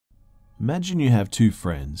Imagine you have two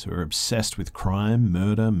friends who are obsessed with crime,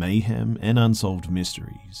 murder, mayhem, and unsolved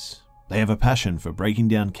mysteries. They have a passion for breaking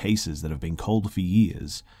down cases that have been cold for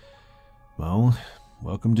years. Well,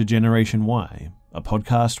 welcome to Generation Y, a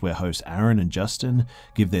podcast where hosts Aaron and Justin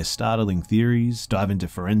give their startling theories, dive into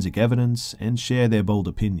forensic evidence, and share their bold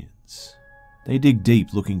opinions. They dig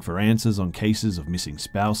deep looking for answers on cases of missing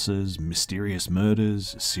spouses, mysterious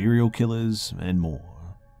murders, serial killers, and more.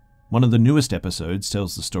 One of the newest episodes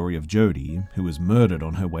tells the story of Jodie, who was murdered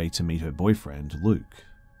on her way to meet her boyfriend, Luke.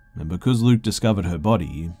 And because Luke discovered her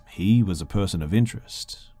body, he was a person of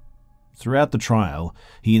interest. Throughout the trial,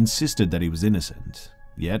 he insisted that he was innocent,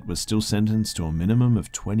 yet was still sentenced to a minimum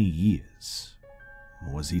of 20 years.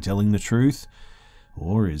 Was he telling the truth,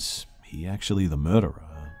 or is he actually the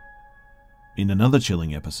murderer? In another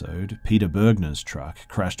chilling episode, Peter Bergner's truck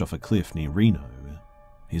crashed off a cliff near Reno.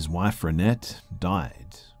 His wife Renette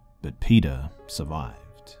died, but Peter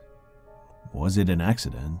survived. Was it an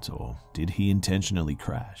accident, or did he intentionally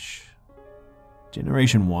crash?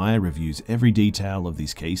 Generation Y reviews every detail of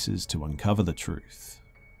these cases to uncover the truth.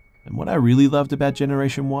 And what I really loved about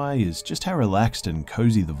Generation Y is just how relaxed and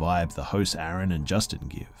cozy the vibe the hosts Aaron and Justin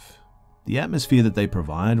give. The atmosphere that they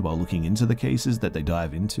provide while looking into the cases that they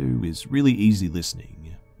dive into is really easy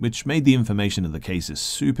listening, which made the information of the cases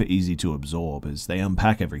super easy to absorb as they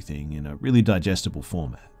unpack everything in a really digestible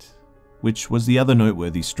format. Which was the other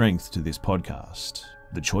noteworthy strength to this podcast.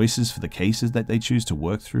 The choices for the cases that they choose to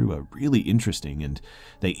work through are really interesting, and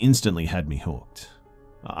they instantly had me hooked.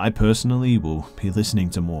 I personally will be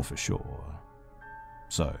listening to more for sure.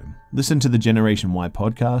 So, listen to the Generation Y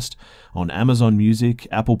podcast on Amazon Music,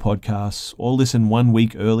 Apple Podcasts, or listen 1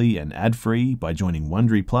 week early and ad-free by joining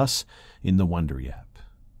Wondery Plus in the Wondery app.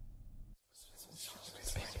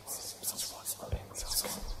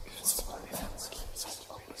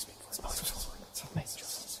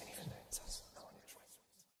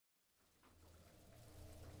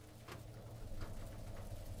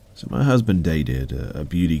 So my husband dated a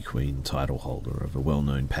beauty queen title holder of a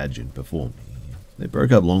well-known pageant before me. They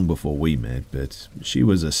broke up long before we met, but she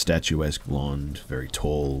was a statuesque blonde, very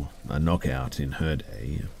tall, a knockout in her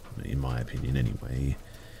day, in my opinion anyway.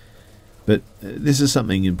 But this is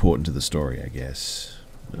something important to the story, I guess.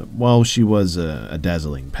 While she was a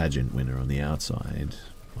dazzling pageant winner on the outside,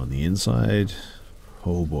 on the inside,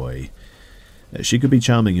 oh boy. She could be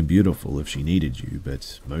charming and beautiful if she needed you,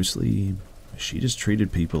 but mostly she just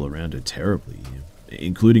treated people around her terribly,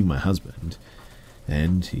 including my husband,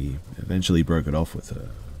 and he eventually broke it off with her.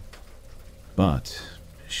 But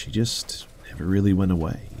she just never really went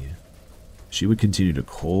away. She would continue to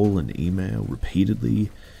call and email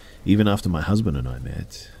repeatedly, even after my husband and I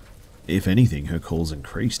met. If anything, her calls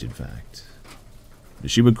increased, in fact.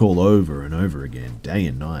 She would call over and over again, day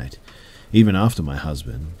and night, even after my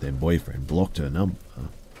husband, then boyfriend, blocked her number.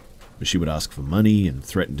 She would ask for money and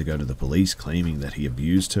threaten to go to the police, claiming that he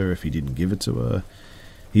abused her if he didn't give it to her.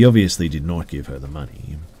 He obviously did not give her the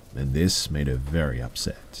money, and this made her very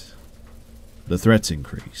upset. The threats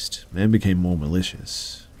increased and became more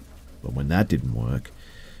malicious, but when that didn't work,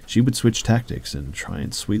 she would switch tactics and try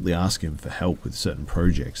and sweetly ask him for help with certain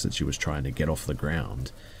projects that she was trying to get off the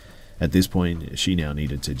ground. At this point, she now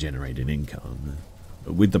needed to generate an income,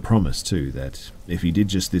 with the promise, too, that if he did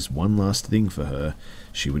just this one last thing for her,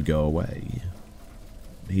 she would go away.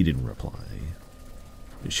 He didn't reply.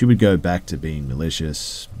 She would go back to being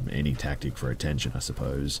malicious, any tactic for attention, I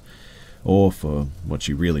suppose, or for what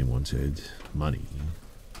she really wanted, money.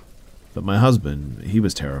 But my husband, he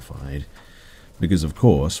was terrified, because of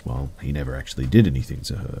course, while he never actually did anything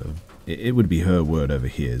to her, it would be her word over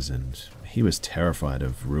his, and he was terrified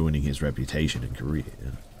of ruining his reputation and career.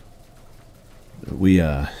 We,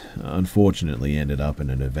 unfortunately ended up in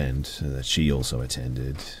an event that she also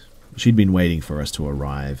attended. She'd been waiting for us to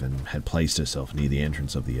arrive and had placed herself near the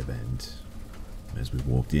entrance of the event. As we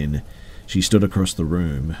walked in, she stood across the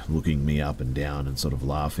room, looking me up and down and sort of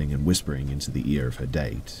laughing and whispering into the ear of her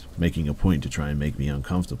date, making a point to try and make me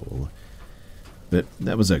uncomfortable. But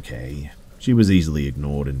that was okay. She was easily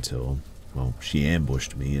ignored until, well, she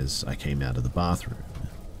ambushed me as I came out of the bathroom.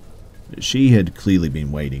 She had clearly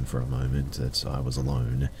been waiting for a moment that I was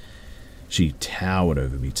alone. She towered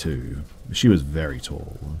over me too. She was very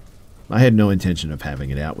tall. I had no intention of having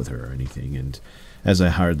it out with her or anything, and as I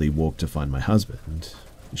hurriedly walked to find my husband,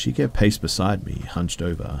 she kept pace beside me, hunched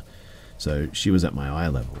over, so she was at my eye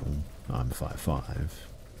level. I'm 5'5".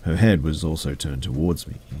 Her head was also turned towards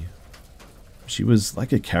me. She was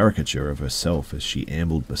like a caricature of herself as she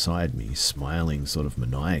ambled beside me, smiling sort of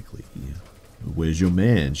maniacally. "Where's your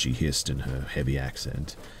man?" she hissed in her heavy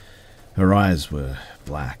accent. Her eyes were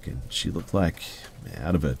black, and she looked like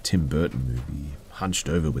out of a Tim Burton movie, hunched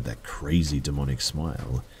over with that crazy demonic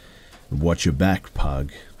smile. "Watch your back,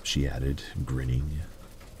 Pug," she added, grinning.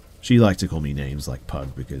 She liked to call me names like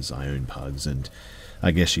Pug because I own pugs, and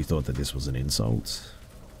I guess she thought that this was an insult.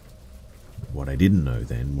 What I didn't know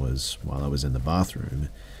then was, while I was in the bathroom,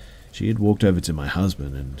 she had walked over to my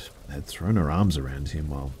husband and had thrown her arms around him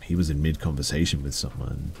while he was in mid-conversation with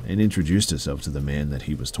someone and introduced herself to the man that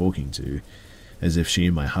he was talking to, as if she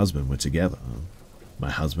and my husband were together. My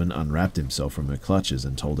husband unwrapped himself from her clutches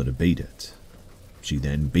and told her to beat it. She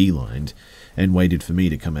then beelined and waited for me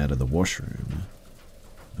to come out of the washroom.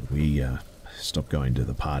 We stopped going to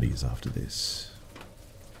the parties after this.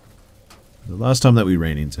 The last time that we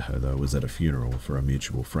ran into her, though, was at a funeral for a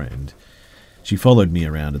mutual friend. She followed me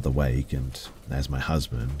around at the wake, and as my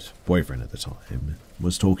husband, boyfriend at the time,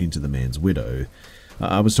 was talking to the man's widow,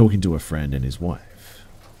 I was talking to a friend and his wife.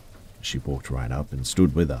 She walked right up and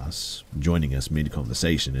stood with us, joining us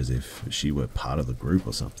mid-conversation as if she were part of the group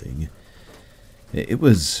or something. It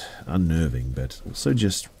was unnerving, but also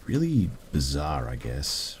just really bizarre, I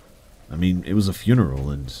guess. I mean, it was a funeral,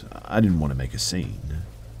 and I didn't want to make a scene.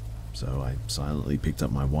 So I silently picked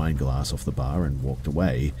up my wine glass off the bar and walked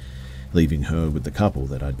away, leaving her with the couple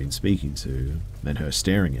that I'd been speaking to, and her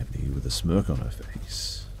staring at me with a smirk on her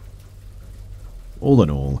face. All in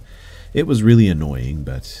all, it was really annoying,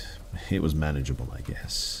 but it was manageable, I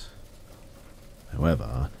guess.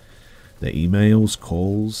 However, the emails,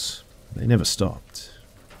 calls, they never stopped.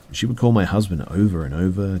 She would call my husband over and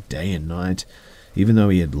over, day and night, even though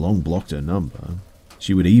he had long blocked her number.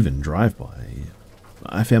 She would even drive by.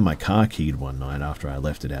 I found my car keyed one night after I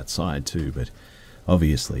left it outside too, but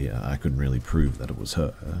obviously I couldn't really prove that it was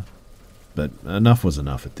her. But enough was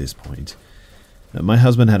enough at this point. My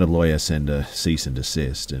husband had a lawyer send a cease and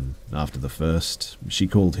desist, and after the first, she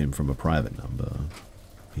called him from a private number.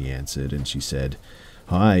 He answered, and she said,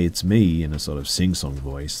 "Hi, it's me," in a sort of sing-song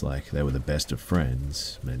voice, like they were the best of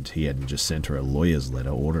friends, and he hadn't just sent her a lawyer's letter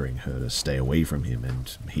ordering her to stay away from him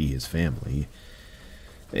and his family.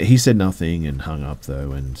 He said nothing and hung up,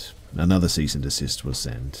 though, and another cease and desist was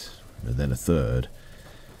sent, and then a third.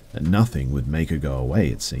 Nothing would make her go away,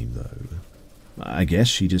 it seemed, though. I guess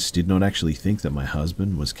she just did not actually think that my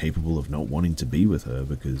husband was capable of not wanting to be with her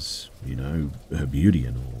because, her beauty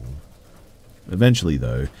and all. Eventually,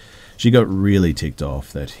 though, she got really ticked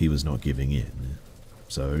off that he was not giving in,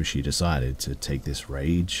 so she decided to take this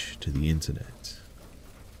rage to the internet.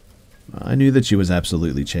 I knew that she was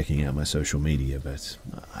absolutely checking out my social media, but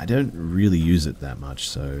I don't really use it that much,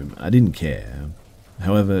 so I didn't care.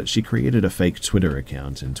 However, she created a fake Twitter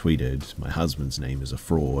account and tweeted, "My husband's name is a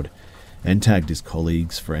fraud," and tagged his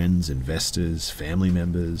colleagues, friends, investors, family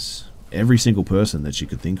members, every single person that she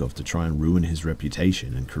could think of to try and ruin his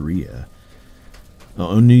reputation and career.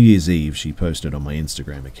 On New Year's Eve, she posted on my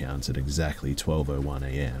Instagram account at exactly 12:01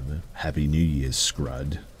 AM, "Happy New Year's,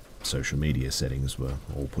 Scrud." Social media settings were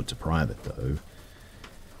all put to private, though.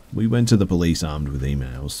 We went to the police armed with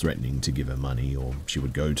emails threatening to give her money or she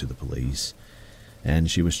would go to the police,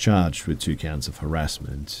 and she was charged with 2 counts of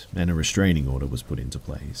harassment, and a restraining order was put into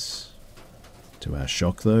place. To our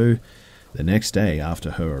shock, though, the next day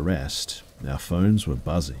after her arrest, our phones were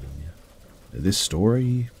buzzing. This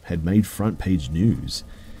story had made front-page news.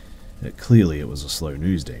 Clearly it was a slow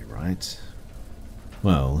news day, right?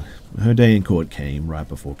 Well, her day in court came right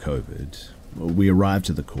before COVID. We arrived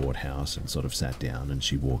to the courthouse and sort of sat down, and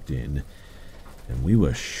she walked in, and we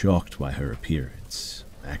were shocked by her appearance.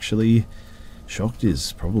 Actually, shocked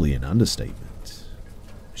is probably an understatement.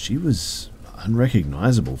 She was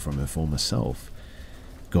unrecognizable from her former self.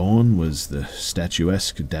 Gone was the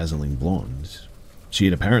statuesque, dazzling blonde. She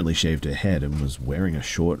had apparently shaved her head and was wearing a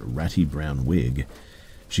short, ratty brown wig.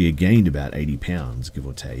 She had gained about 80 pounds, give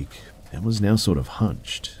or take, and was now sort of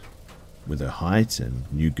hunched. With her height and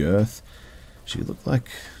new girth, she looked like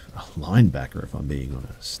a linebacker, if I'm being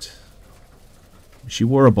honest. She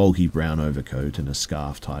wore a bulky brown overcoat and a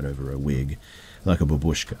scarf tied over her wig, like a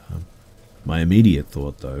babushka. My immediate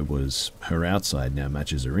thought, though, was her outside now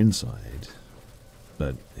matches her inside.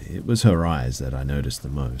 But it was her eyes that I noticed the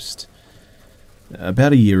most.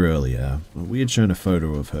 About a year earlier, we had shown a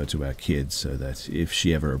photo of her to our kids so that if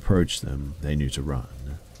she ever approached them, they knew to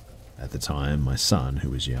run. At the time, my son, who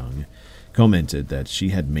was young, commented that she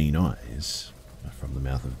had mean eyes. From the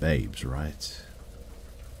mouth of babes, right?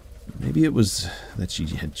 Maybe it was that she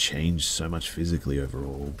had changed so much physically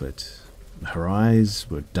overall, but her eyes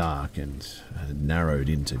were dark and narrowed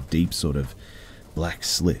into deep sort of black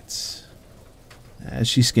slits. As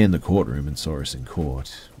she scanned the courtroom and saw us in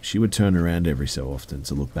court, she would turn around every so often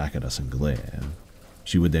to look back at us and glare.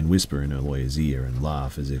 She would then whisper in her lawyer's ear and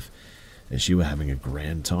laugh as she were having a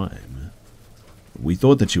grand time. We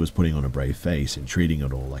thought that she was putting on a brave face and treating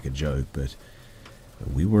it all like a joke, but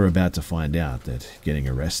we were about to find out that getting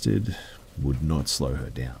arrested would not slow her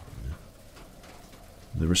down.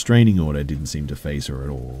 The restraining order didn't seem to faze her at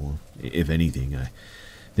all. If anything, I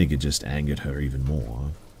think it just angered her even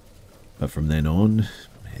more. But from then on,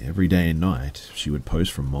 every day and night, she would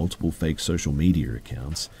post from multiple fake social media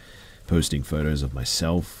accounts, posting photos of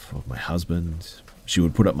myself, of my husband. She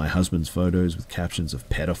would put up my husband's photos with captions of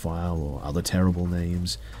pedophile or other terrible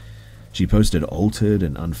names. She posted altered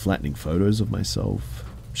and unflattening photos of myself.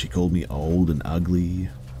 She called me old and ugly.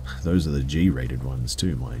 Those are the G-rated ones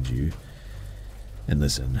too, mind you. And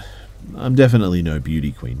listen, I'm definitely no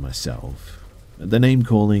beauty queen myself. The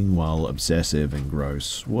name-calling, while obsessive and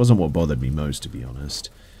gross, wasn't what bothered me most, to be honest.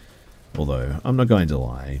 Although, I'm not going to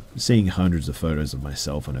lie, seeing hundreds of photos of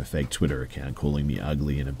myself on her fake Twitter account calling me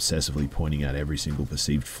ugly and obsessively pointing out every single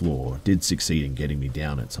perceived flaw did succeed in getting me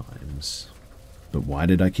down at times. But why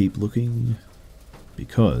did I keep looking?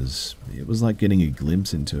 Because it was like getting a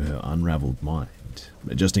glimpse into her unraveled mind,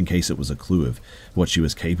 just in case it was a clue of what she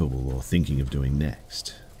was capable or thinking of doing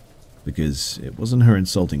next. Because it wasn't her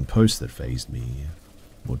insulting posts that fazed me.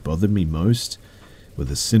 What bothered me most were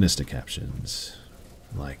the sinister captions.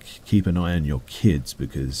 Like, keep an eye on your kids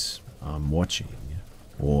because I'm watching.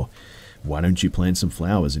 Or, why don't you plant some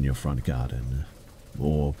flowers in your front garden?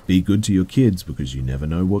 Or, be good to your kids because you never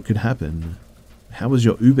know what could happen. How was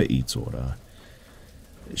your Uber Eats order?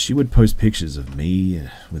 She would post pictures of me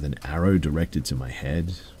with an arrow directed to my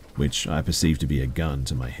head, which I perceived to be a gun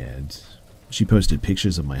to my head. She posted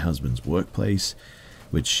pictures of my husband's workplace,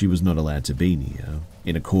 which she was not allowed to be near,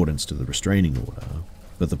 in accordance to the restraining order.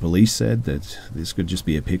 But the police said that this could just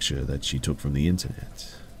be a picture that she took from the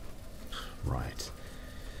internet. Right.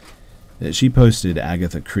 She posted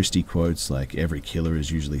Agatha Christie quotes like every killer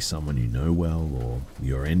is usually someone you know well, or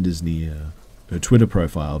your end is near. Her Twitter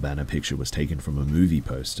profile banner picture was taken from a movie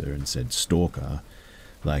poster and said stalker,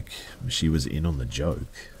 like she was in on the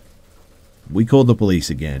joke. We called the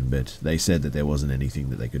police again, but they said that there wasn't anything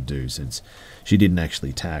that they could do since she didn't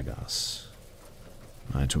actually tag us.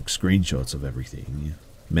 I took screenshots of everything.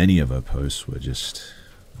 Many of her posts were just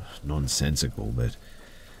nonsensical, but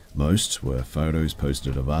most were photos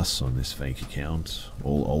posted of us on this fake account,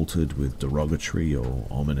 all altered with derogatory or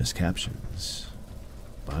ominous captions.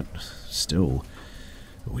 But still,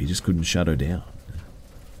 we just couldn't shut her down.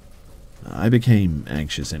 I became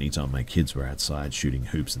anxious anytime my kids were outside shooting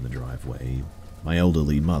hoops in the driveway. My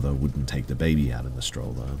elderly mother wouldn't take the baby out in the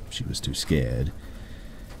stroller. She was too scared.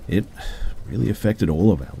 It really affected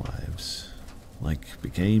all of our lives.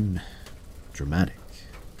 Became dramatic.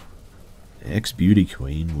 Ex-beauty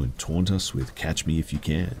queen would taunt us with catch me if you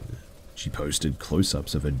can. She posted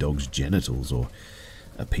close-ups of her dog's genitals or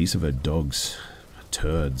a piece of her dog's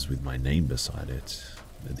turds with my name beside it,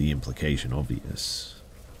 the implication obvious.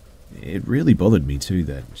 It really bothered me too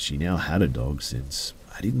that she now had a dog, since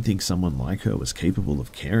I didn't think someone like her was capable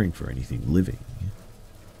of caring for anything living.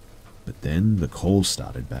 But then the calls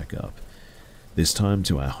started back up, this time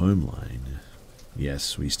to our home line.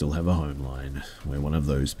 Yes, we still have a home line. We're one of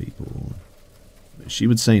those people. She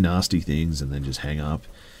would say nasty things and then just hang up.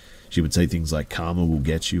 She would say things like karma will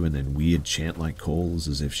get you and then weird chant-like calls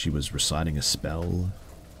as if she was reciting a spell.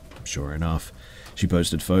 Sure enough, she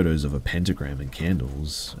posted photos of a pentagram and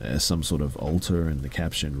candles as some sort of altar and the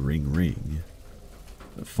caption ring ring.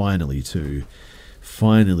 Finally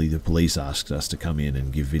the police asked us to come in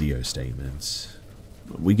and give video statements.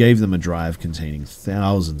 We gave them a drive containing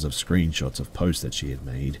thousands of screenshots of posts that she had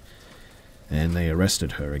made, and they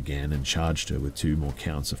arrested her again and charged her with 2 more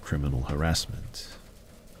counts of criminal harassment.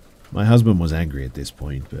 My husband was angry at this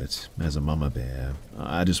point, but as a mama bear,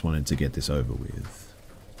 I just wanted to get this over with.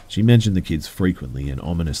 She mentioned the kids frequently and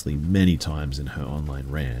ominously many times in her online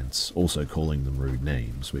rants, also calling them rude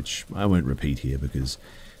names, which I won't repeat here because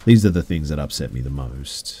these are the things that upset me the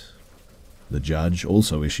most. The judge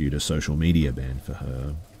also issued a social media ban for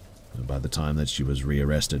her. By the time that she was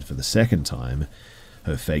rearrested for the second time,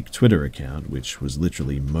 her fake Twitter account, which was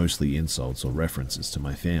literally mostly insults or references to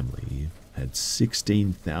my family, had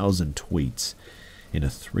 16,000 tweets in a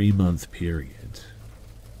 3-month period.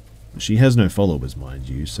 She has no followers, mind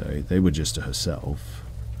you, so they were just to herself.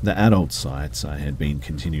 The adult sites I had been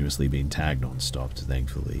continuously being tagged on stopped,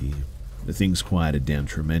 thankfully. The things quieted down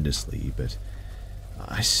tremendously, but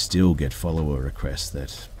I still get follower requests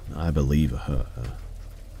that I believe are her.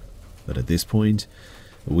 But at this point,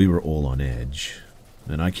 we were all on edge.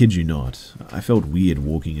 And I kid you not, I felt weird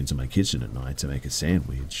walking into my kitchen at night to make a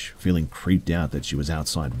sandwich, feeling creeped out that she was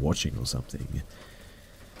outside watching or something.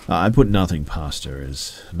 I put nothing past her,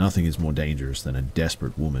 as nothing is more dangerous than a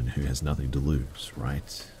desperate woman who has nothing to lose,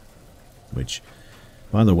 right? Which,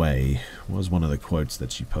 by the way, was one of the quotes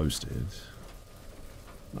that she posted.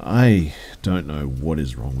 I don't know what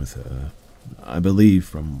is wrong with her. I believe,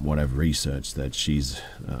 from what I've researched, that she's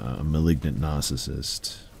a malignant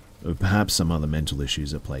narcissist. Perhaps some other mental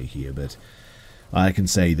issues at play here, but I can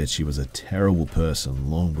say that she was a terrible person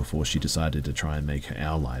long before she decided to try and make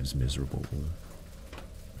our lives miserable.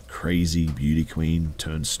 Crazy beauty queen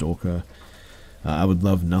turned stalker. I would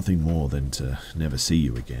love nothing more than to never see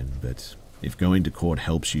you again, but if going to court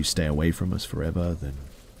helps you stay away from us forever, then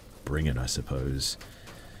bring it, I suppose.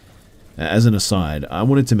 As an aside, I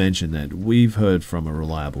wanted to mention that we've heard from a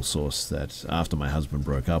reliable source that after my husband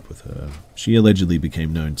broke up with her, she allegedly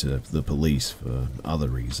became known to the police for other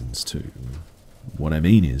reasons too. What I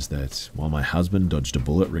mean is that while my husband dodged a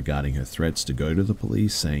bullet regarding her threats to go to the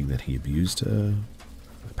police saying that he abused her,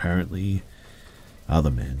 apparently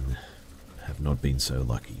other men have not been so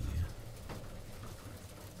lucky.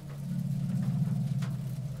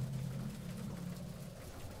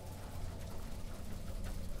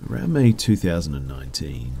 Around May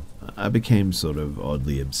 2019, I became sort of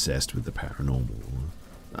oddly obsessed with the paranormal.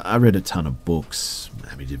 I read a ton of books,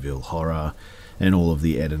 Amityville Horror, and all of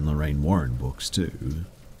the Ed and Lorraine Warren books too.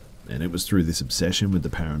 And it was through this obsession with the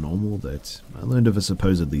paranormal that I learned of a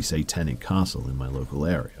supposedly satanic castle in my local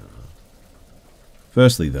area.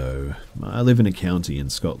 Firstly though, I live in a county in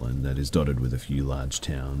Scotland that is dotted with a few large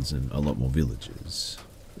towns and a lot more villages.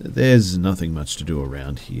 There's nothing much to do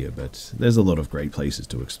around here, but there's a lot of great places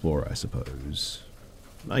to explore, I suppose.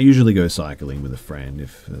 I usually go cycling with a friend,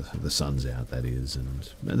 if the sun's out, that is, and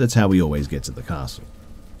that's how we always get to the castle.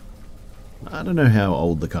 I don't know how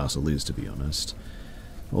old the castle is, to be honest,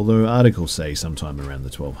 although articles say sometime around the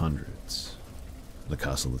 1200s. The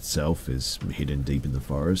castle itself is hidden deep in the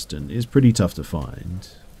forest and is pretty tough to find.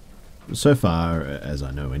 So far, as I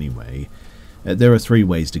know anyway, there are 3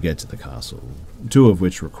 ways to get to the castle, 2 of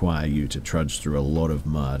which require you to trudge through a lot of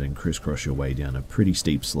mud and crisscross your way down a pretty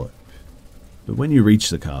steep slope. But when you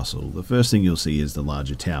reach the castle, the first thing you'll see is the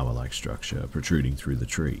larger tower-like structure protruding through the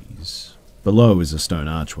trees. Below is a stone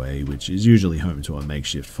archway, which is usually home to a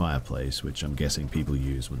makeshift fireplace, which I'm guessing people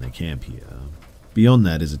use when they camp here. Beyond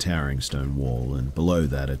that is a towering stone wall, and below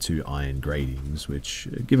that are 2 iron gratings, which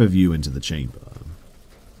give a view into the chamber.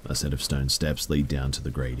 A set of stone steps lead down to the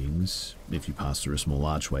gratings. If you pass through a small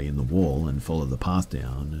archway in the wall and follow the path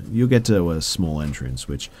down, you'll get to a small entrance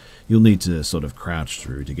which you'll need to sort of crouch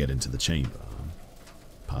through to get into the chamber.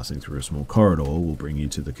 Passing through a small corridor will bring you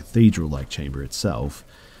to the cathedral-like chamber itself,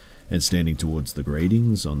 and standing towards the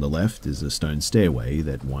gratings on the left is a stone stairway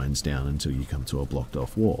that winds down until you come to a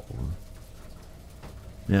blocked-off wall.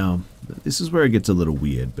 Now, this is where it gets a little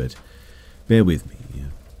weird, but bear with me.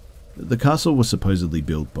 The castle was supposedly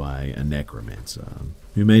built by a necromancer,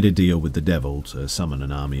 who made a deal with the devil to summon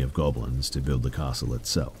an army of goblins to build the castle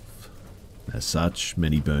itself. As such,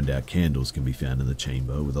 many burned-out candles can be found in the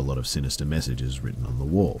chamber with a lot of sinister messages written on the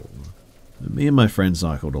wall. Me and my friend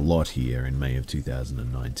cycled a lot here in May of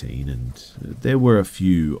 2019, and there were a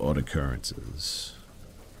few odd occurrences.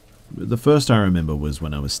 The first I remember was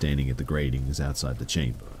when I was standing at the gratings outside the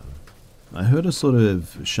chamber. I heard a sort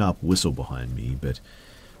of sharp whistle behind me, but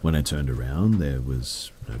when I turned around, there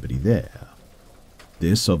was nobody there.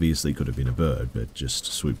 This obviously could have been a bird, but just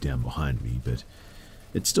swooped down behind me, but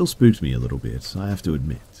it still spooked me a little bit, I have to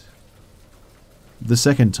admit. The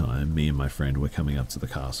second time, me and my friend were coming up to the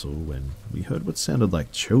castle when we heard what sounded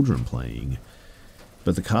like children playing,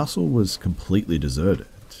 but the castle was completely deserted.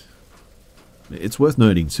 It's worth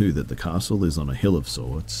noting too that the castle is on a hill of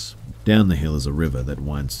sorts. Down the hill is a river that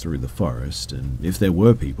winds through the forest, and if there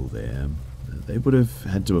were people there, they would have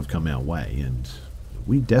had to have come our way, and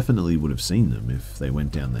we definitely would have seen them if they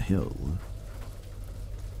went down the hill.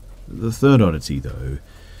 The third oddity though,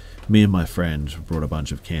 me and my friend brought a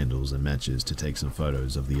bunch of candles and matches to take some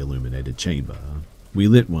photos of the illuminated chamber. We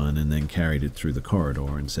lit one and then carried it through the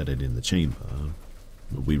corridor and set it in the chamber.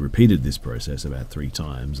 We repeated this process about 3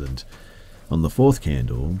 times, and on the 4th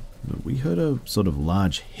candle, we heard a sort of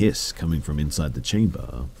large hiss coming from inside the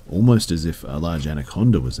chamber, almost as if a large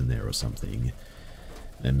anaconda was in there or something.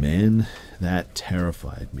 And man, that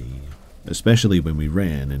terrified me, especially when we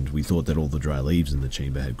ran and we thought that all the dry leaves in the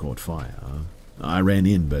chamber had caught fire. I ran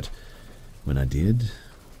in, but when I did,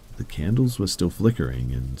 the candles were still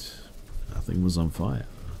flickering and nothing was on fire.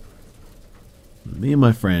 Me and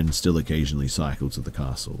my friend still occasionally cycle to the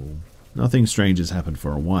castle. Nothing strange has happened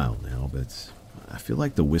for a while now, but I feel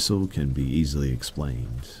like the whistle can be easily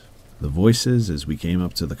explained. The voices as we came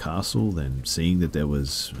up to the castle, then seeing that there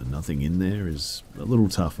was nothing in there is a little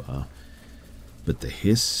tougher. But the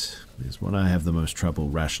hiss is what I have the most trouble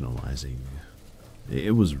rationalizing.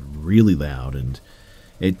 It was really loud, and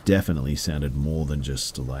it definitely sounded more than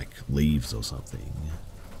just like leaves or something.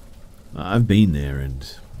 I've been there, and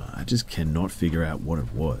I just cannot figure out what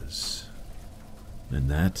it was. And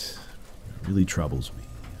that really troubles me.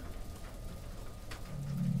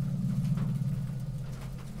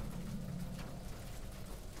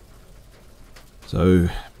 So,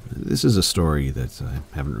 this is a story that I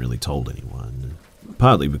haven't really told anyone,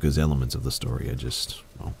 partly because elements of the story are just,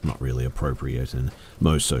 well, not really appropriate in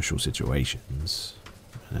most social situations.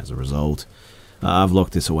 And as a result, I've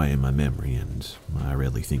locked this away in my memory and I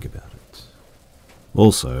rarely think about it.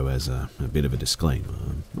 Also, as a bit of a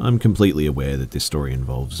disclaimer, I'm completely aware that this story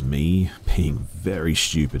involves me being very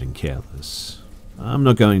stupid and careless. I'm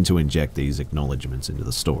not going to inject these acknowledgements into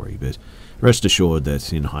the story, but rest assured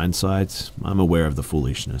that in hindsight, I'm aware of the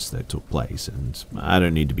foolishness that took place, and I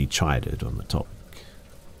don't need to be chided on the topic.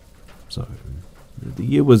 So, the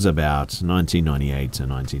year was about 1998 to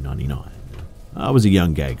 1999. I was a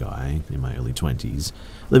young gay guy, in my early 20s,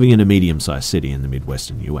 living in a medium-sized city in the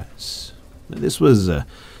Midwestern US. This was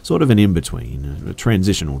sort of an in-between, a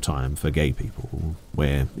transitional time for gay people,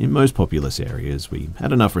 where in most populous areas we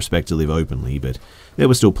had enough respect to live openly, but there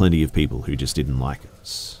were still plenty of people who just didn't like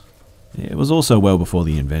us. It was also well before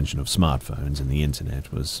the invention of smartphones, and the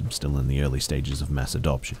internet was still in the early stages of mass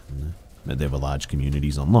adoption. There were large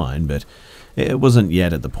communities online, but it wasn't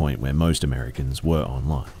yet at the point where most Americans were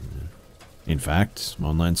online. In fact,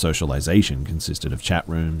 online socialization consisted of chat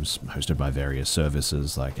rooms hosted by various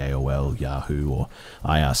services like AOL, Yahoo, or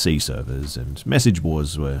IRC servers, and message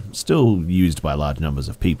boards were still used by large numbers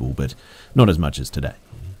of people, but not as much as today.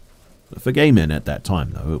 For gay men at that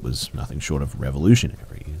time, though, it was nothing short of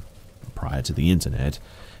revolutionary. Prior to the internet,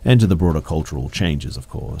 and to the broader cultural changes, of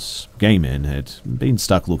course, gay men had been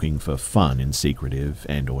stuck looking for fun in secretive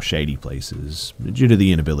and/or shady places due to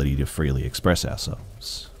the inability to freely express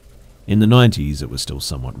ourselves. In the 90s, it was still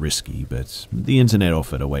somewhat risky, but the internet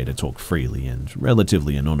offered a way to talk freely and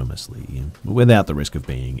relatively anonymously, without the risk of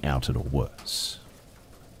being outed or worse.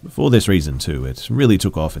 For this reason, too, it really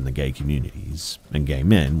took off in the gay communities, and gay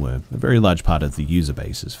men were a very large part of the user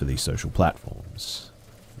bases for these social platforms.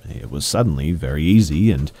 It was suddenly very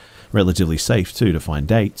easy and relatively safe, too, to find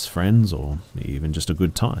dates, friends, or even just a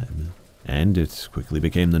good time, and it quickly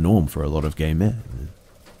became the norm for a lot of gay men.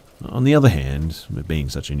 On the other hand, being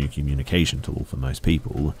such a new communication tool for most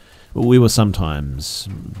people, we were sometimes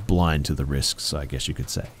blind to the risks, I guess you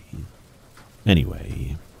could say.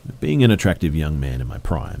 Anyway, being an attractive young man in my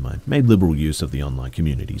prime, I made liberal use of the online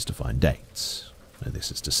communities to find dates.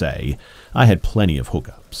 This is to say, I had plenty of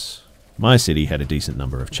hookups. My city had a decent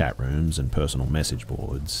number of chat rooms and personal message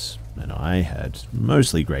boards, and I had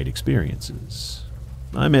mostly great experiences.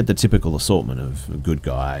 I met the typical assortment of good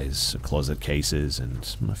guys, closet cases,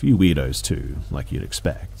 and a few weirdos too, like you'd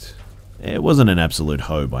expect. It wasn't an absolute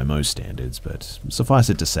hoe by most standards, but suffice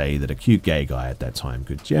it to say that a cute gay guy at that time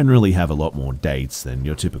could generally have a lot more dates than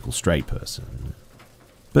your typical straight person.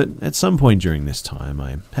 But at some point during this time,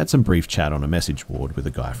 I had some brief chat on a message board with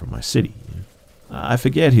a guy from my city. I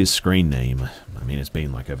forget his screen name, I mean it's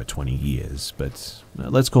been like over 20 years, but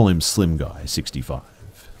let's call him Slim Guy 65.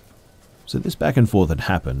 So this back and forth had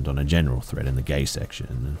happened on a general thread in the gay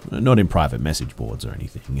section, not in private message boards or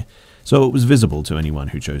anything, so it was visible to anyone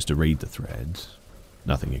who chose to read the thread.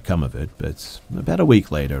 Nothing had come of it, but about a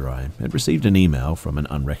week later I had received an email from an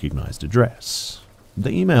unrecognized address.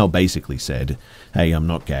 The email basically said, "Hey, I'm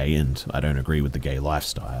not gay and I don't agree with the gay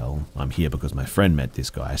lifestyle. I'm here because my friend met this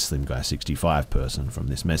guy, Slim Guy 65 person from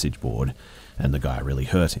this message board, and the guy really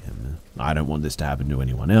hurt him. I don't want this to happen to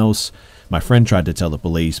anyone else. My friend tried to tell the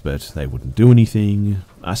police, but they wouldn't do anything.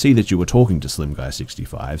 I see that you were talking to Slim Guy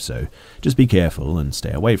 65, so just be careful and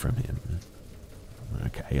stay away from him."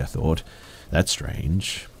 Okay, I thought, that's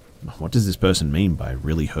strange. What does this person mean by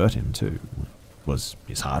really hurt him too? Was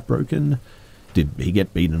his heart broken? Did he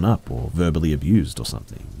get beaten up or verbally abused or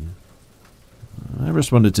something? I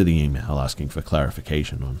responded to the email asking for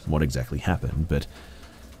clarification on what exactly happened, but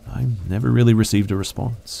I never really received a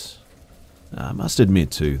response. I must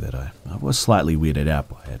admit, too, that I was slightly weirded out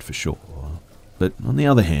by it for sure. But on the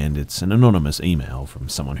other hand, it's an anonymous email from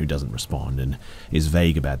someone who doesn't respond and is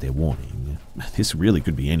vague about their warning. This really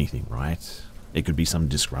could be anything, right? It could be some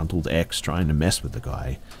disgruntled ex trying to mess with the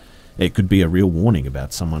guy. It could be a real warning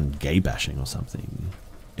about someone gay bashing or something.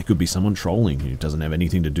 It could be someone trolling who doesn't have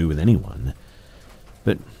anything to do with anyone.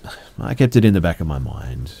 But I kept it in the back of my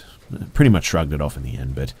mind. Pretty much shrugged it off in the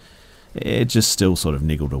end, but It just still sort of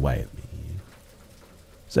niggled away at me.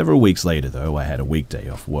 Several weeks later, though, I had a weekday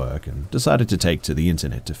off work and decided to take to the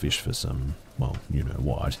internet to fish for some, well, you know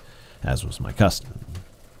what, as was my custom.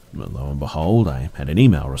 But lo and behold, I had an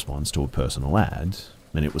email response to a personal ad,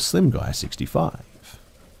 and it was Slim Guy 65.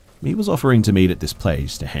 He was offering to meet at this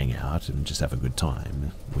place to hang out and just have a good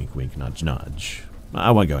time. Wink, wink, nudge, nudge.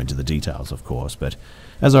 I won't go into the details, of course, but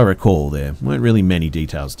as I recall, there weren't really many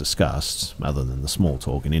details discussed, other than the small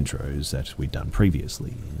talk and intros that we'd done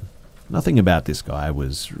previously. Nothing about this guy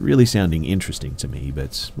was really sounding interesting to me,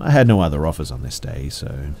 but I had no other offers on this day,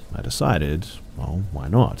 so I decided, well, why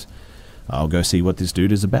not? I'll go see what this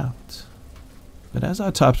dude is about. But as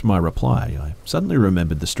I typed my reply, I suddenly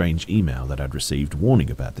remembered the strange email that I'd received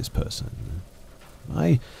warning about this person.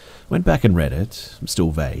 I went back and read it,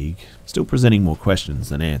 still vague, still presenting more questions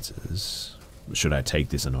than answers. Should I take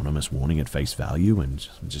this anonymous warning at face value and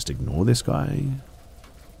just ignore this guy?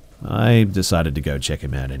 I decided to go check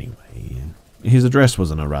him out anyway. His address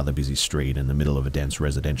was on a rather busy street in the middle of a dense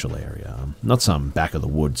residential area, not some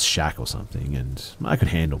back-of-the-woods shack or something, and I could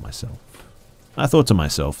handle myself. I thought to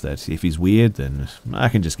myself that if he's weird, then I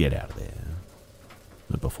can just get out of there.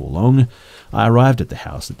 But before long, I arrived at the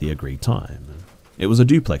house at the agreed time. It was a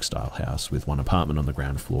duplex-style house with one apartment on the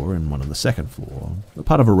ground floor and one on the second floor, a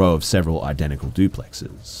part of a row of several identical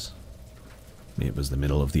duplexes. It was the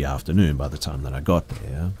middle of the afternoon by the time that I got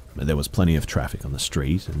there. There was plenty of traffic on the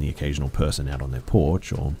street and the occasional person out on their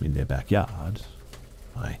porch or in their backyard.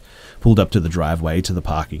 I pulled up to the driveway to the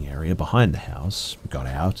parking area behind the house, got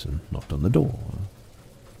out and knocked on the door.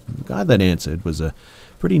 The guy that answered was a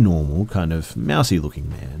pretty normal, kind of mousy-looking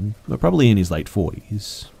man, probably in his late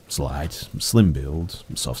 40s. Slight, slim build,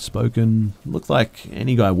 soft-spoken, looked like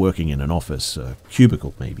any guy working in an office, a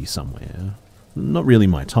cubicle maybe somewhere. Not really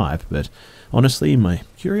my type, but honestly, my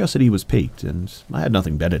curiosity was piqued, and I had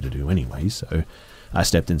nothing better to do anyway, so I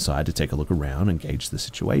stepped inside to take a look around and gauge the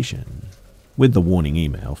situation. With the warning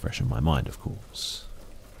email fresh in my mind, of course.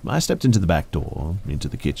 I stepped into the back door, into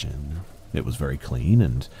the kitchen. It was very clean,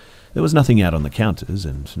 and there was nothing out on the counters,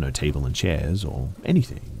 and no table and chairs, or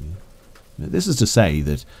anything. This is to say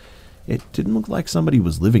that it didn't look like somebody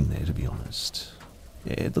was living there, to be honest.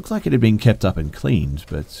 It looked like it had been kept up and cleaned,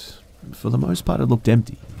 but for the most part it looked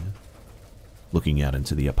empty. Looking out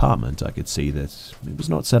into the apartment, I could see that it was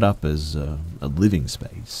not set up as a living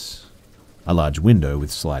space. A large window with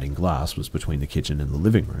sliding glass was between the kitchen and the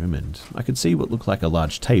living room, and I could see what looked like a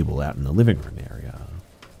large table out in the living room area.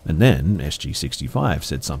 And then SG65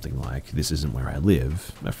 said something like, "This isn't where I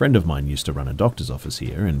live. A friend of mine used to run a doctor's office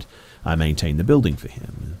here, and I maintain the building for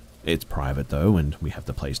him. It's private, though, and we have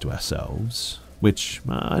the place to ourselves." Which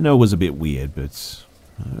I know was a bit weird, but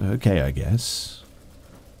okay, I guess.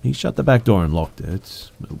 He shut the back door and locked it,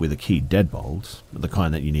 with a key deadbolt, the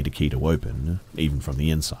kind that you need a key to open, even from the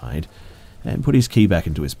inside, and put his key back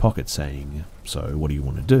into his pocket, saying, "So, what do you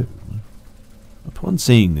want to do?" Upon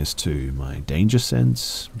seeing this too, my danger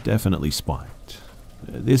sense definitely spiked.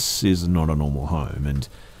 This is not a normal home, and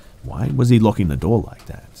why was he locking the door like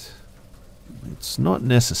that? It's not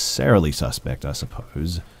necessarily suspect, I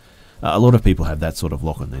suppose. A lot of people have that sort of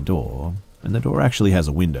lock on their door, and the door actually has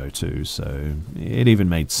a window too, so it even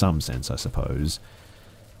made some sense, I suppose.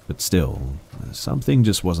 But still, something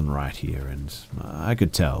just wasn't right here, and I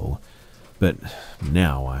could tell. But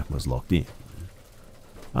now I was locked in.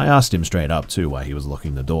 I asked him straight up too why he was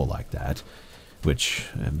locking the door like that, which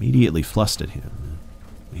immediately flustered him.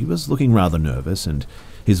 He was looking rather nervous, and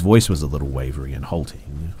his voice was a little wavery and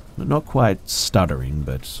halting. Not quite stuttering,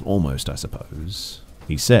 but almost, I suppose.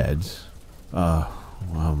 He said, well,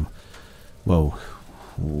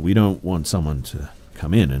 we don't want someone to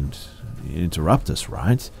come in and interrupt us,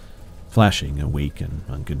 right?" Flashing a weak and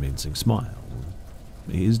unconvincing smile.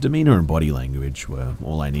 His demeanor and body language were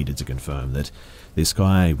all I needed to confirm that this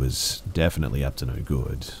guy was definitely up to no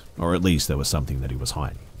good, or at least there was something that he was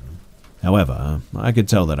hiding. However, I could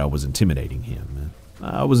tell that I was intimidating him.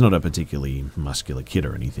 I was not a particularly muscular kid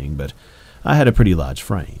or anything, but I had a pretty large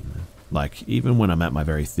frame. Like, even when I'm at my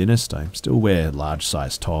very thinnest, I still wear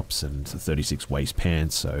large-sized tops and 36 waist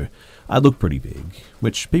pants, so I look pretty big,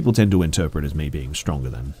 which people tend to interpret as me being stronger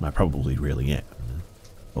than I probably really am.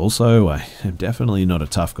 Also, I am definitely not a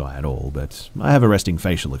tough guy at all, but I have a resting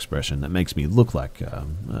facial expression that makes me look like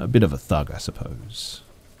a bit of a thug, I suppose.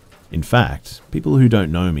 In fact, people who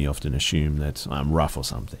don't know me often assume that I'm rough or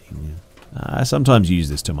something. I sometimes use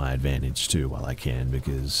this to my advantage too while I can,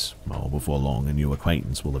 because, well, before long a new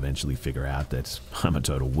acquaintance will eventually figure out that I'm a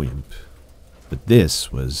total wimp. But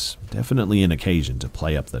this was definitely an occasion to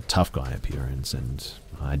play up the tough guy appearance, and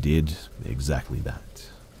I did exactly that.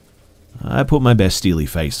 I put my best steely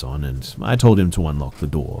face on, and I told him to unlock the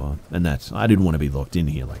door, and that I didn't want to be locked in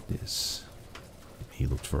here like this. He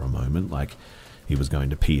looked for a moment like he was going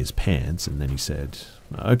to pee his pants, and then he said,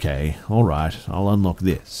 "Okay, all right, I'll unlock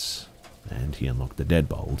this." And he unlocked the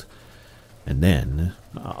deadbolt. And then,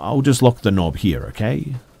 "I'll just lock the knob here,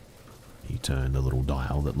 okay?" He turned the little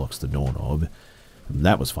dial that locks the doorknob.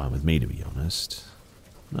 That was fine with me, to be honest.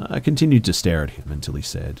 I continued to stare at him until he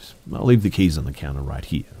said, "I'll leave the keys on the counter right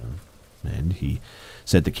here." And he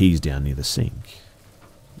set the keys down near the sink.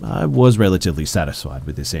 I was relatively satisfied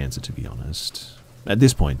with this answer, to be honest. At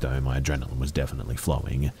this point, though, my adrenaline was definitely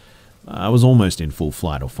flowing. I was almost in full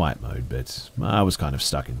flight or fight mode, but I was kind of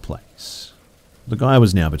stuck in place. The guy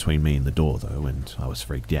was now between me and the door, though, and I was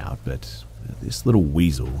freaked out, but this little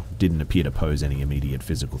weasel didn't appear to pose any immediate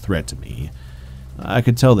physical threat to me. I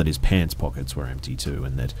could tell that his pants pockets were empty too,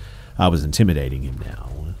 and that I was intimidating him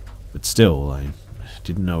now. But still, I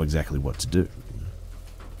didn't know exactly what to do.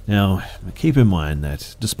 Now, keep in mind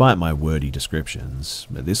that despite my wordy descriptions,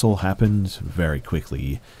 this all happened very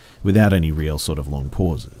quickly, without any real sort of long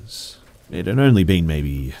pauses. It had only been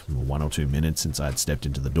maybe 1 or 2 minutes since I had stepped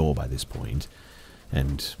into the door by this point,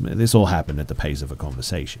 and this all happened at the pace of a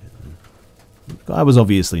conversation. The guy was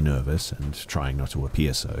obviously nervous and trying not to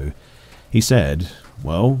appear so. He said,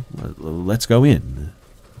 "Well, let's go in,"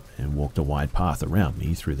 and walked a wide path around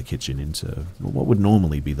me through the kitchen into what would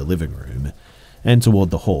normally be the living room, and toward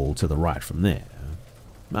the hall to the right from there.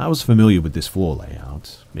 I was familiar with this floor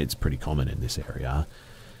layout. It's pretty common in this area.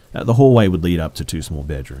 The hallway would lead up to 2 small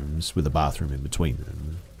bedrooms, with a bathroom in between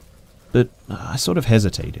them. But I sort of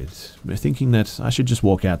hesitated, thinking that I should just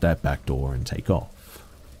walk out that back door and take off.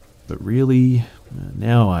 But really,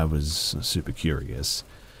 now I was super curious.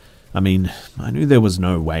 I mean, I knew there was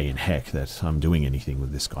no way in heck that I'm doing anything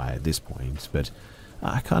with this guy at this point, but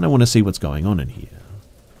I kind of want to see what's going on in here.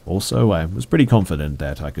 Also, I was pretty confident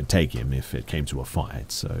that I could take him if it came to a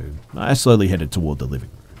fight, so I slowly headed toward the living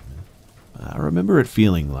room. I remember it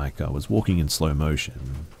feeling like I was walking in slow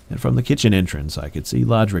motion, and from the kitchen entrance I could see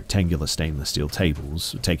large rectangular stainless steel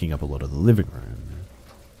tables taking up a lot of the living room.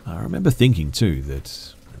 I remember thinking too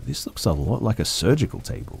that this looks a lot like a surgical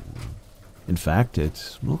table. In fact,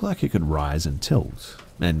 it looked like it could rise and tilt,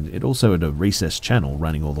 and it also had a recessed channel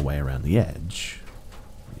running all the way around the edge.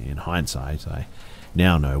 In hindsight, I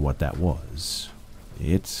now know what that was.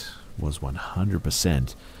 It was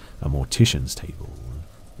 100% a mortician's table.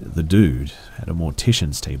 The dude had a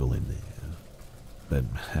mortician's table in there. But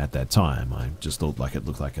at that time, I just thought like it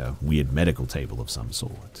looked like a weird medical table of some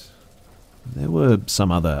sort. There were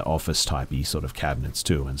some other office-typey sort of cabinets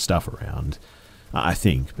too and stuff around, I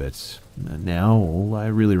think, but now all I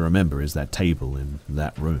really remember is that table in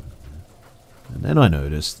that room. And then I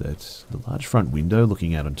noticed that the large front window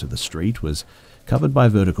looking out onto the street was covered by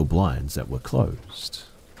vertical blinds that were closed.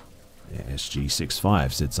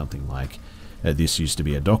 SG65 said something like, "This used to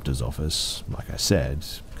be a doctor's office. Like I said,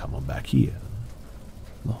 come on back here."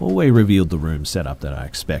 The hallway revealed the room setup that I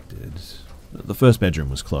expected. The first bedroom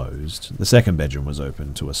was closed. The second bedroom was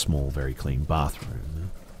open to a small, very clean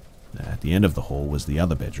bathroom. At the end of the hall was the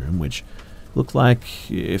other bedroom, which looked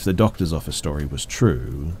like, if the doctor's office story was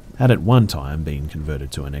true, had at one time been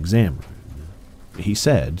converted to an exam room. He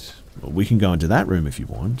said, "We can go into that room if you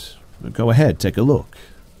want. Go ahead, take a look."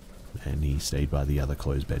 And he stayed by the other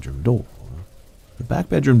closed bedroom door. The back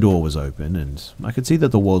bedroom door was open, and I could see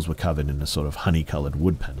that the walls were covered in a sort of honey-coloured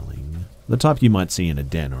wood panelling, the type you might see in a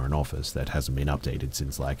den or an office that hasn't been updated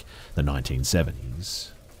since, like, the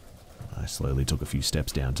 1970s. I slowly took a few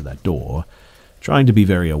steps down to that door, trying to be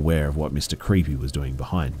very aware of what Mr. Creepy was doing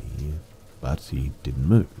behind me, but he didn't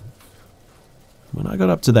move. When I got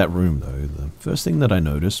up to that room, though, the first thing that I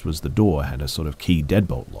noticed was the door had a sort of key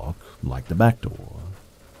deadbolt lock, like the back door.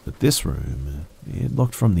 But this room, it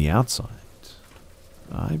locked from the outside.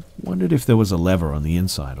 I wondered if there was a lever on the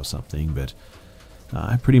inside or something, but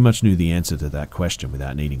I pretty much knew the answer to that question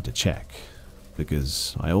without needing to check,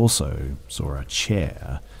 because I also saw a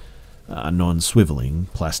chair, a non-swiveling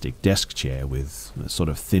plastic desk chair with sort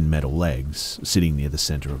of thin metal legs sitting near the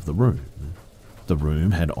center of the room. The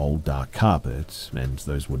room had old dark carpet and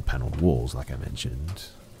those wood-paneled walls, like I mentioned.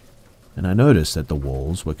 And I noticed that the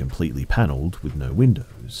walls were completely paneled with no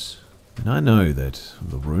windows. And I know that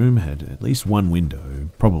the room had at least one window,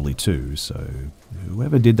 probably 2, so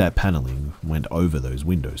whoever did that paneling went over those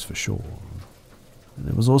windows for sure. And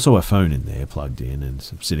there was also a phone in there plugged in and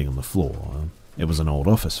sitting on the floor. It was an old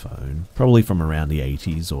office phone, probably from around the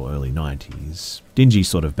 80s or early 90s, dingy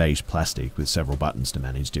sort of beige plastic with several buttons to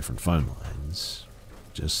manage different phone lines.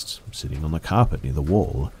 Just sitting on the carpet near the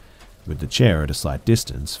wall, with the chair at a slight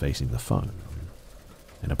distance facing the phone.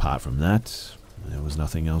 And apart from that, there was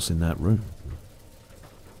nothing else in that room.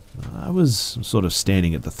 I was sort of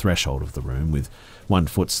standing at the threshold of the room with one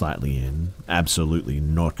foot slightly in, absolutely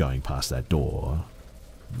not going past that door.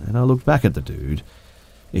 And I looked back at the dude.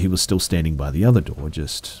 He was still standing by the other door,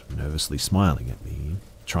 just nervously smiling at me,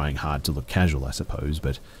 trying hard to look casual, I suppose,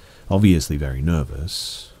 but obviously very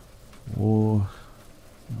nervous. Or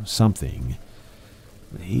something.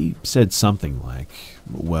 He said something like,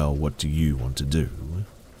 "Well, what do you want to do?"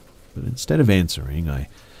 But instead of answering, I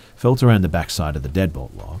felt around the backside of the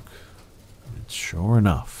deadbolt lock, and sure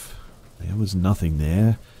enough, there was nothing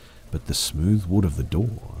there but the smooth wood of the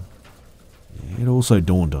door. It also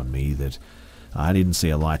dawned on me that I didn't see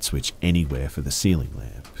a light switch anywhere for the ceiling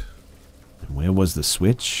lamp. And where was the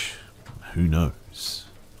switch? Who knows?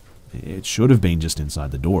 It should have been just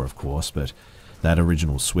inside the door, of course, but that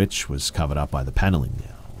original switch was covered up by the paneling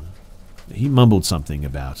now. He mumbled something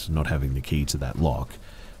about not having the key to that lock.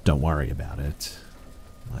 Don't worry about it.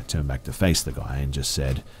 I turned back to face the guy and just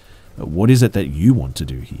said, "What is it that you want to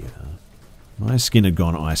do here?" My skin had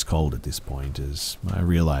gone ice cold at this point as I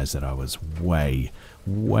realized that I was way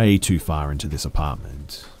too far into this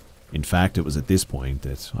apartment. In fact, it was at this point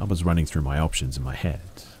that I was running through my options in my head.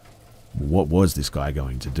 What was this guy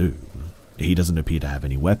going to do? He doesn't appear to have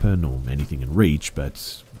any weapon or anything in reach,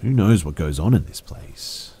 but who knows what goes on in this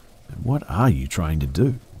place? And what are you trying to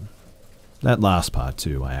do? That last part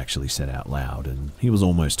too I actually said out loud, and he was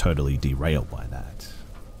almost totally derailed by that.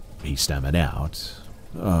 He stammered out,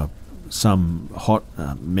 "Some hot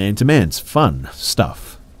man-to-man's fun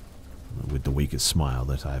stuff," with the weakest smile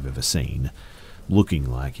that I've ever seen,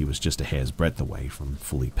 looking like he was just a hair's breadth away from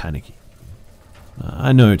fully panicking.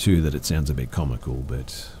 I know too that it sounds a bit comical,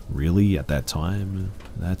 but really, at that time,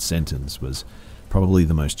 that sentence was probably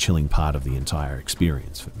the most chilling part of the entire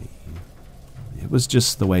experience for me. It was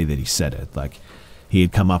just the way that he said it, like he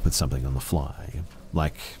had come up with something on the fly,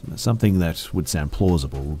 like something that would sound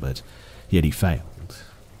plausible, but yet he failed.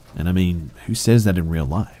 And I mean, who says that in real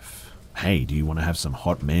life? Hey, do you want to have some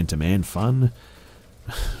hot man-to-man fun?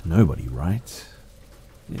 Nobody, right?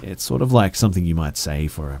 It's sort of like something you might say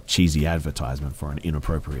for a cheesy advertisement for an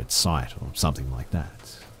inappropriate site or something like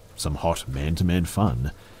that. Some hot man-to-man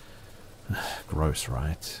fun. Gross,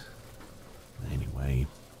 right? Anyway,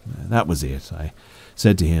 that was it. I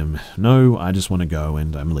said to him, "No, I just want to go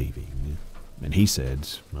and I'm leaving." And he said,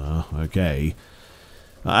 "Okay."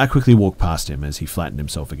 I quickly walked past him as he flattened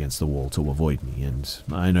himself against the wall to avoid me, and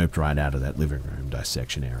I noped right out of that living room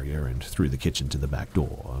dissection area and through the kitchen to the back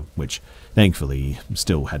door, which thankfully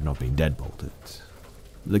still had not been deadbolted.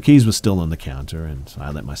 The keys were still on the counter, and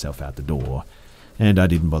I let myself out the door, and I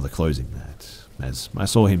didn't bother closing that, as I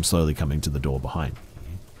saw him slowly coming to the door behind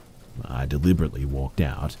me. I deliberately walked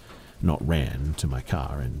out, not ran, to my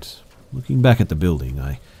car, and looking back at the building,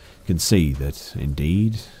 I can see that,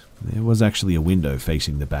 indeed, there was actually a window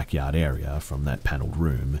facing the backyard area from that panelled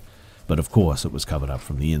room, but of course it was covered up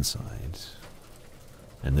from the inside.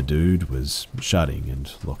 And the dude was shutting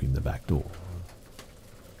and locking the back door.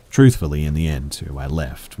 Truthfully, in the end too, I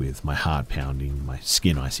left with my heart pounding, my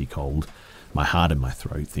skin icy cold, my heart in my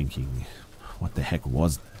throat thinking, what the heck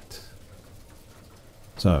was that?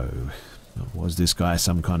 So, was this guy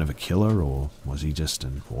some kind of a killer, or was he just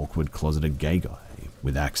an awkward closeted gay guy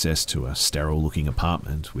with access to a sterile-looking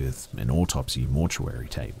apartment with an autopsy mortuary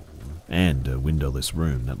table and a windowless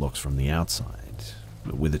room that locks from the outside,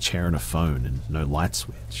 with a chair and a phone and no light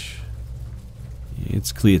switch?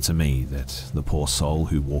 It's clear to me that the poor soul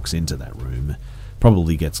who walks into that room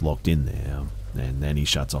probably gets locked in there, and then he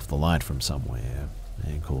shuts off the light from somewhere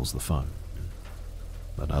and calls the phone.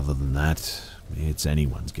 But other than that, it's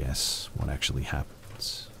anyone's guess what actually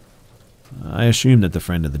happens. I assume that the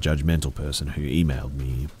friend of the judgmental person who emailed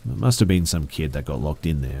me must have been some kid that got locked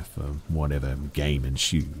in there for whatever game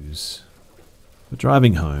ensues. But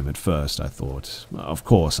driving home, at first I thought, of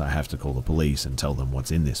course I have to call the police and tell them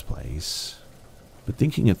what's in this place. But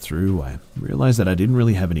thinking it through, I realized that I didn't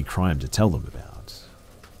really have any crime to tell them about.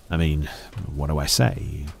 I mean, what do I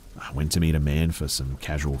say? I went to meet a man for some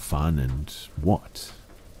casual fun, and what?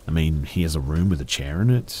 I mean, he has a room with a chair in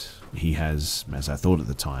it. He has, as I thought at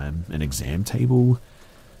the time, an exam table.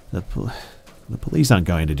 The police aren't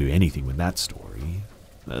going to do anything with that story.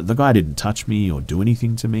 The guy didn't touch me or do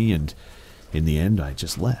anything to me, and in the end, I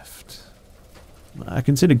just left. I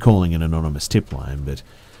considered calling an anonymous tip line, but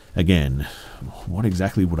again, what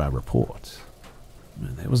exactly would I report?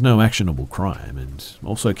 There was no actionable crime, and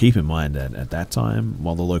also keep in mind that at that time,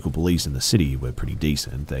 while the local police in the city were pretty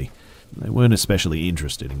decent, they weren't especially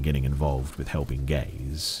interested in getting involved with helping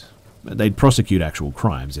gays. They'd prosecute actual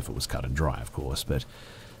crimes if it was cut and dry, of course, but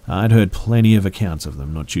I'd heard plenty of accounts of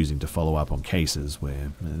them not choosing to follow up on cases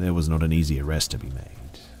where there was not an easy arrest to be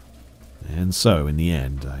made. And so, in the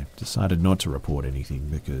end, I decided not to report anything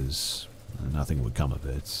because nothing would come of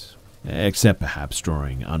it, except perhaps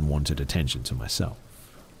drawing unwanted attention to myself.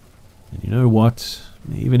 And you know what?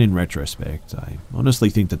 Even in retrospect, I honestly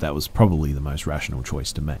think that that was probably the most rational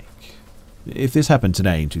choice to make. If this happened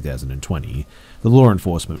today in 2020, the law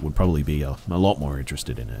enforcement would probably be a lot more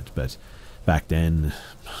interested in it, but back then,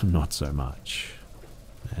 not so much.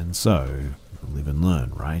 And so, live and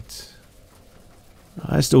learn, right?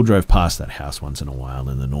 I still drove past that house once in a while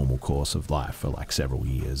in the normal course of life for like several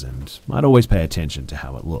years, and I'd always pay attention to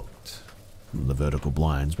how it looked. The vertical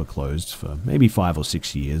blinds were closed for maybe 5 or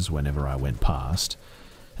 6 years whenever I went past,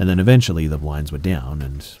 and then eventually the blinds were down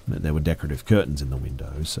and there were decorative curtains in the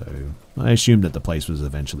window, so I assumed that the place was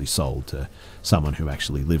eventually sold to someone who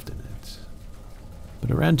actually lived in it.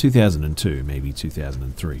 But around 2002, maybe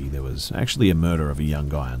 2003, there was actually a murder of a young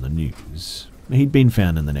guy on the news. He'd been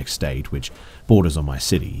found in the next state, which borders on my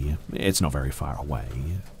city. It's not very far away.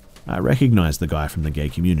 I recognized the guy from the gay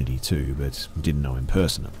community too, but didn't know him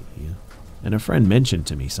personally. And a friend mentioned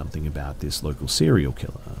to me something about this local serial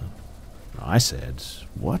killer. I said,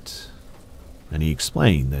 "What?" And he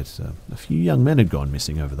explained that a few young men had gone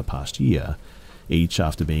missing over the past year, each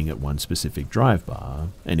after being at one specific dive bar,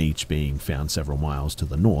 and each being found several miles to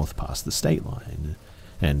the north past the state line,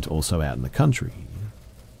 and also out in the country.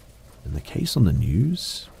 And the case on the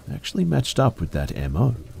news actually matched up with that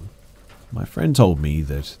MO. My friend told me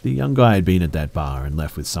that the young guy had been at that bar and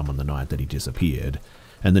left with someone the night that he disappeared,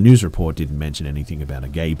 and the news report didn't mention anything about a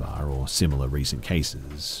gay bar or similar recent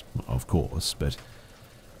cases, of course, but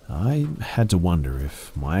I had to wonder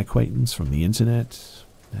if my acquaintance from the internet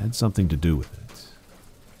had something to do with it.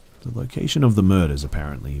 The location of the murders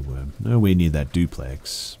apparently were nowhere near that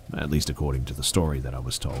duplex, at least according to the story that I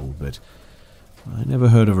was told, but I never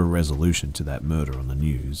heard of a resolution to that murder on the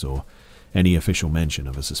news or any official mention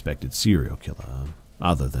of a suspected serial killer,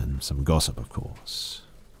 other than some gossip, of course.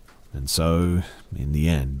 And so, in the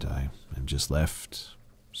end, I am just left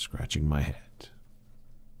scratching my head.